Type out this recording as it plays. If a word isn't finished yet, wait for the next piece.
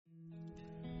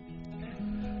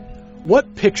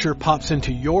What picture pops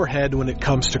into your head when it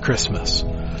comes to Christmas?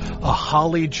 A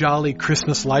holly jolly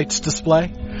Christmas lights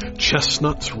display?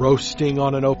 Chestnuts roasting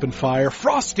on an open fire?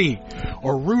 Frosty?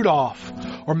 Or Rudolph?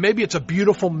 Or maybe it's a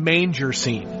beautiful manger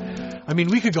scene. I mean,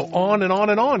 we could go on and on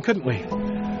and on, couldn't we?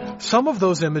 Some of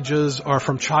those images are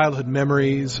from childhood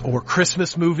memories or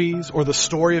Christmas movies or the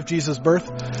story of Jesus' birth.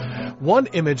 One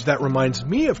image that reminds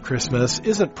me of Christmas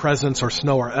isn't presents or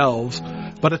snow or elves,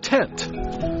 but a tent.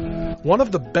 One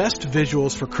of the best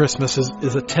visuals for Christmas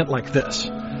is a tent like this.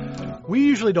 We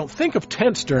usually don't think of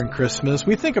tents during Christmas.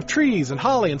 We think of trees and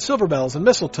holly and silver bells and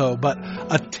mistletoe, but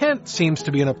a tent seems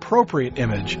to be an appropriate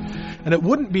image. And it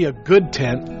wouldn't be a good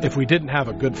tent if we didn't have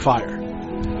a good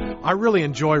fire. I really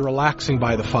enjoy relaxing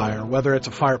by the fire, whether it's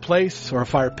a fireplace or a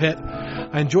fire pit.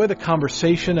 I enjoy the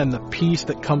conversation and the peace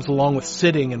that comes along with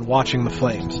sitting and watching the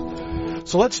flames.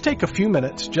 So let's take a few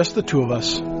minutes, just the two of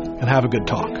us, and have a good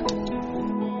talk.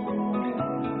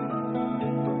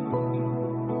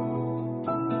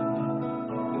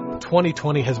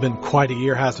 "2020 has been quite a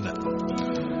year, hasn't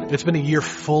it? It's been a year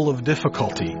full of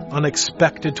difficulty,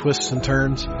 unexpected twists and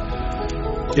turns.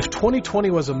 If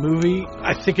 2020 was a movie,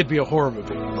 I think it'd be a horror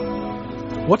movie.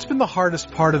 What's been the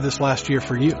hardest part of this last year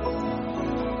for you?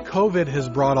 COVID has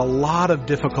brought a lot of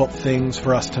difficult things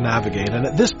for us to navigate, and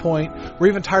at this point, we're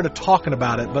even tired of talking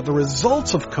about it, but the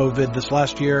results of COVID this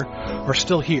last year are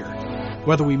still here,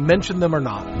 whether we mention them or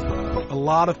not. A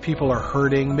lot of people are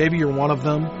hurting, maybe you're one of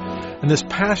them, and this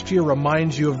past year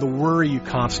reminds you of the worry you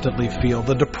constantly feel,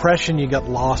 the depression you get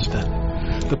lost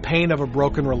in, the pain of a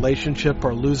broken relationship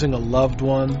or losing a loved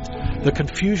one, the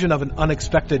confusion of an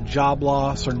unexpected job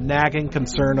loss or nagging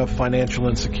concern of financial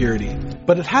insecurity.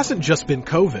 But it hasn't just been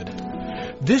COVID.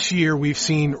 This year we've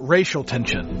seen racial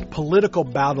tension, political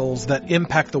battles that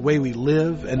impact the way we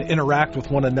live and interact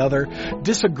with one another.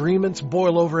 Disagreements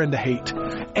boil over into hate.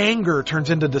 Anger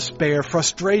turns into despair.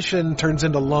 Frustration turns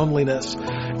into loneliness.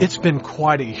 It's been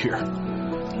quite a year.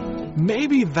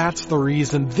 Maybe that's the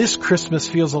reason this Christmas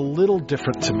feels a little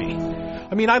different to me.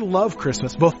 I mean, I love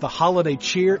Christmas, both the holiday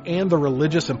cheer and the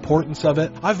religious importance of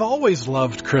it. I've always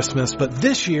loved Christmas, but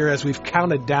this year, as we've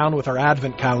counted down with our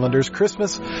Advent calendars,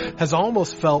 Christmas has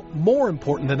almost felt more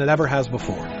important than it ever has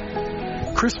before.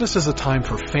 Christmas is a time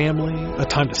for family, a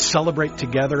time to celebrate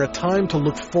together, a time to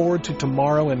look forward to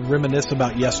tomorrow and reminisce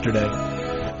about yesterday.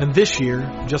 And this year,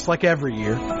 just like every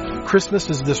year, Christmas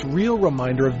is this real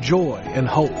reminder of joy and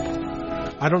hope.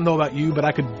 I don't know about you, but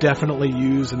I could definitely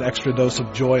use an extra dose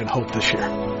of joy and hope this year.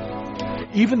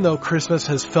 Even though Christmas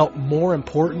has felt more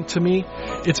important to me,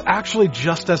 it's actually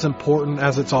just as important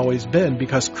as it's always been,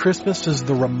 because Christmas is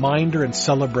the reminder and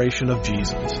celebration of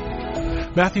Jesus.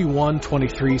 Matthew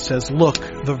 1:23 says, "Look,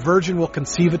 the virgin will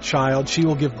conceive a child, she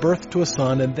will give birth to a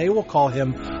son, and they will call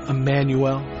him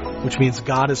Emmanuel," which means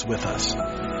God is with us.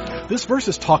 This verse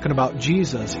is talking about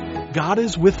Jesus. God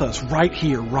is with us right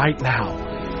here, right now.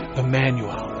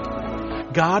 Emmanuel.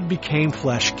 God became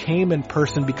flesh, came in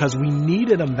person because we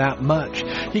needed him that much.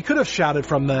 He could have shouted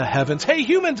from the heavens, "Hey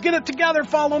humans, get it together,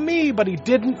 follow me," but he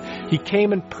didn't. He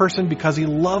came in person because he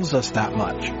loves us that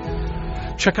much.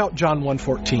 Check out John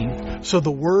 1:14. "So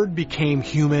the Word became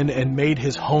human and made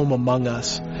his home among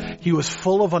us. He was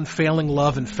full of unfailing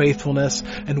love and faithfulness,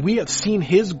 and we have seen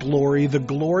his glory, the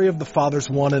glory of the Father's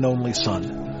one and only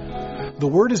Son." The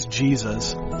Word is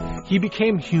Jesus. He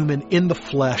became human in the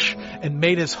flesh and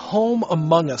made his home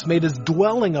among us, made his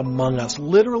dwelling among us.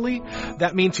 Literally,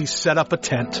 that means he set up a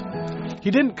tent.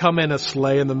 He didn't come in a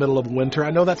sleigh in the middle of winter. I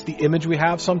know that's the image we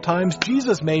have sometimes.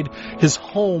 Jesus made his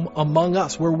home among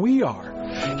us, where we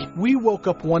are. We woke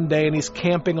up one day and he's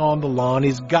camping on the lawn.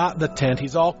 He's got the tent.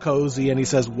 He's all cozy and he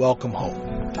says, "Welcome home."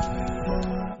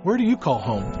 Where do you call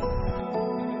home?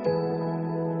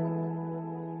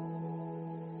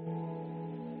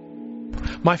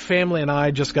 My family and I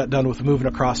just got done with moving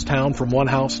across town from one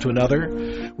house to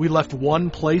another. We left one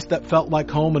place that felt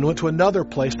like home and went to another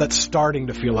place that's starting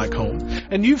to feel like home.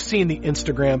 And you've seen the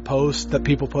Instagram posts that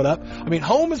people put up. I mean,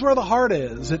 home is where the heart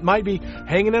is. It might be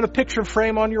hanging in a picture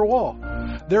frame on your wall.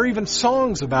 There are even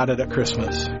songs about it at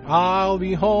Christmas. "I'll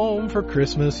be home for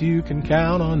Christmas, you can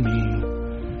count on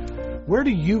me." Where do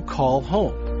you call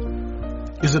home?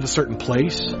 Is it a certain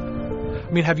place?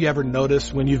 I mean, have you ever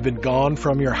noticed when you've been gone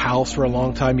from your house for a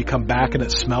long time, you come back and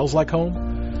it smells like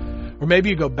home? Or maybe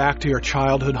you go back to your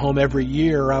childhood home every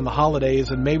year around the holidays,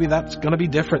 and maybe that's going to be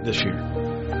different this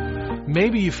year.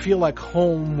 Maybe you feel like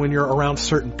home when you're around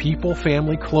certain people,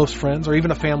 family, close friends, or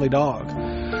even a family dog.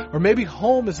 Or maybe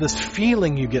home is this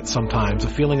feeling you get sometimes, a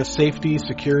feeling of safety,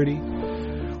 security.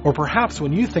 Or perhaps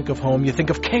when you think of home, you think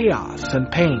of chaos and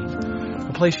pain,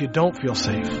 a place you don't feel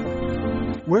safe.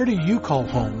 Where do you call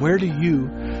home? Where do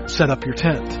you set up your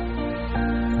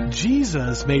tent?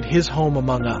 Jesus made his home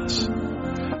among us.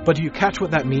 But do you catch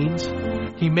what that means?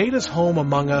 He made his home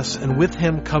among us, and with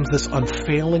him comes this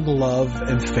unfailing love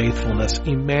and faithfulness.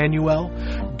 Emmanuel,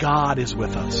 God is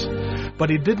with us. But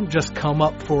he didn't just come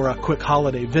up for a quick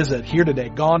holiday visit, here today,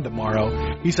 gone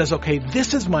tomorrow. He says, okay,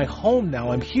 this is my home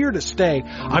now. I'm here to stay.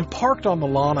 I'm parked on the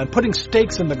lawn. I'm putting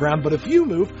stakes in the ground. But if you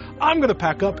move, I'm going to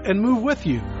pack up and move with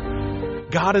you.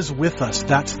 God is with us.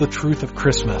 That's the truth of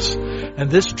Christmas. And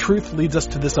this truth leads us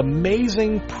to this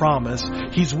amazing promise.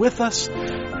 He's with us,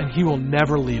 and he will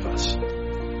never leave us.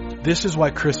 This is why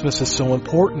Christmas is so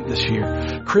important this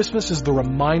year. Christmas is the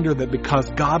reminder that because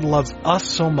God loves us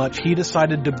so much, he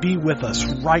decided to be with us,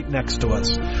 right next to us,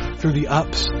 through the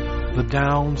ups, the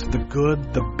downs, the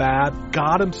good, the bad.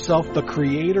 God himself, the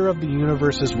creator of the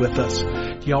universe, is with us.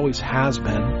 He always has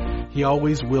been. He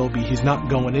always will be. He's not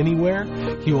going anywhere.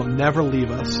 He will never leave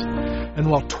us. And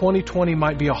while 2020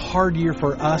 might be a hard year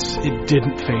for us, it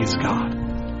didn't faze God.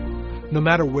 No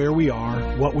matter where we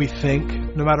are, what we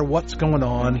think, no matter what's going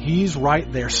on, he's right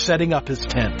there setting up his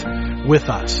tent with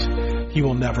us. He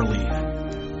will never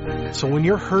leave. So when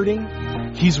you're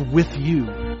hurting, he's with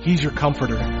you. He's your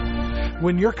comforter.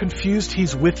 When you're confused,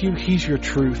 he's with you. He's your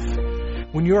truth.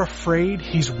 When you're afraid,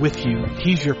 he's with you.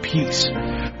 He's your peace.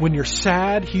 When you're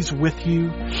sad, he's with you.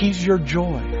 He's your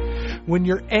joy. When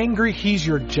you're angry, he's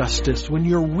your justice. When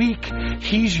you're weak,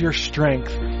 he's your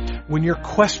strength. When you're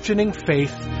questioning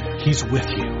faith, he's with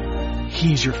you.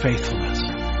 He's your faithfulness.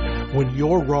 When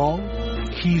you're wrong,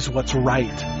 he's what's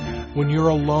right. When you're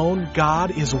alone,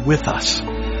 God is with us,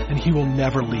 and he will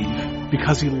never leave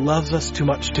because he loves us too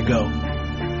much to go.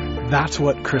 That's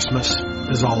what Christmas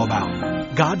is all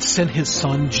about. God sent his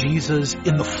son, Jesus,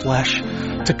 in the flesh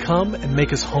to come and make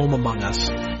his home among us.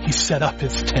 He set up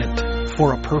his tent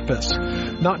for a purpose,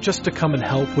 not just to come and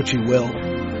help, which he will,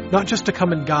 not just to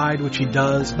come and guide, which he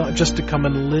does, not just to come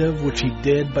and live, which he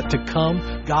did, but to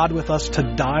come, God with us, to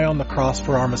die on the cross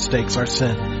for our mistakes, our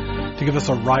sin, to give us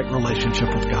a right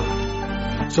relationship with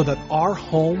God, so that our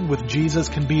home with Jesus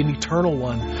can be an eternal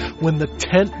one. When the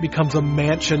tent becomes a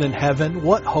mansion in heaven,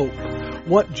 what hope,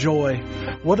 what joy,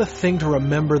 what a thing to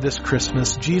remember this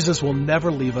Christmas. Jesus will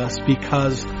never leave us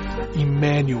because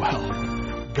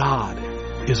Emmanuel, God,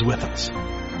 is with us.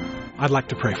 I'd like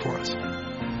to pray for us.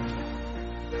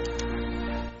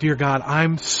 Dear God,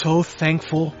 I'm so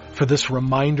thankful for this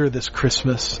reminder this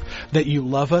Christmas that you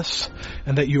love us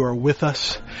and that you are with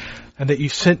us and that you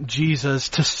sent Jesus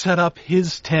to set up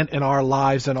his tent in our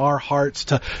lives and our hearts,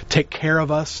 to take care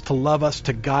of us, to love us,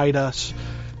 to guide us,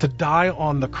 to die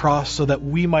on the cross so that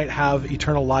we might have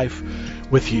eternal life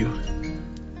with you.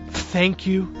 Thank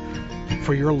you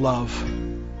for your love.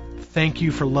 Thank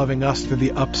you for loving us through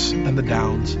the ups and the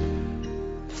downs.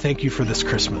 Thank you for this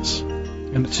Christmas.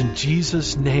 And it's in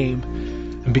Jesus' name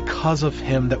and because of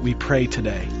him that we pray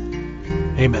today.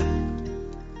 Amen.